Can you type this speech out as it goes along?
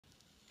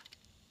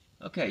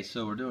Okay,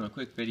 so we're doing a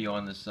quick video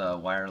on this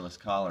wireless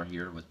collar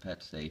here with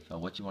PetSafe.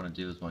 What you want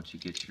to do is once you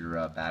get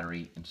your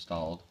battery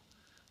installed,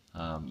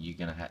 you're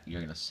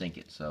gonna sync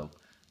it. So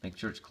make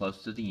sure it's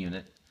close to the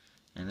unit,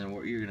 and then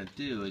what you're gonna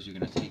do is you're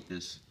gonna take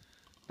this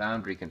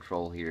boundary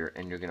control here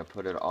and you're gonna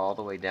put it all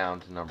the way down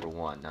to number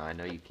 1. Now I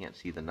know you can't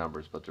see the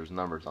numbers, but there's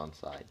numbers on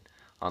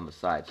the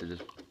side. So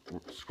just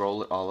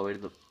scroll it all the way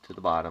to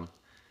the bottom.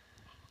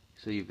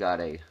 So you've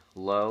got a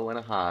low and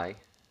a high.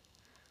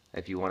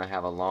 If you want to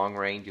have a long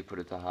range, you put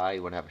it to high.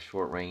 You want to have a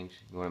short range,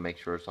 you want to make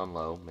sure it's on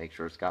low. Make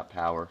sure it's got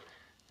power.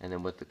 And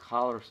then with the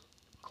collar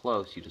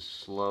close, you just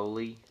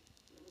slowly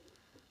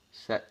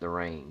set the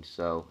range.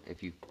 So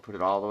if you put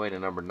it all the way to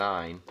number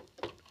 9,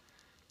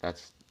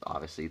 that's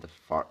obviously the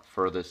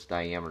furthest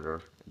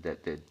diameter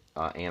that the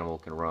animal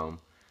can roam.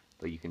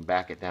 But you can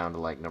back it down to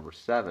like number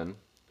 7,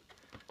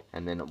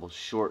 and then it will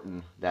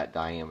shorten that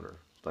diameter.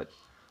 But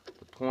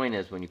the point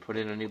is, when you put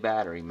in a new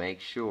battery, make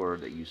sure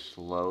that you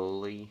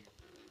slowly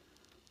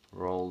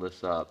roll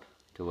this up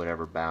to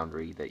whatever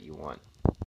boundary that you want.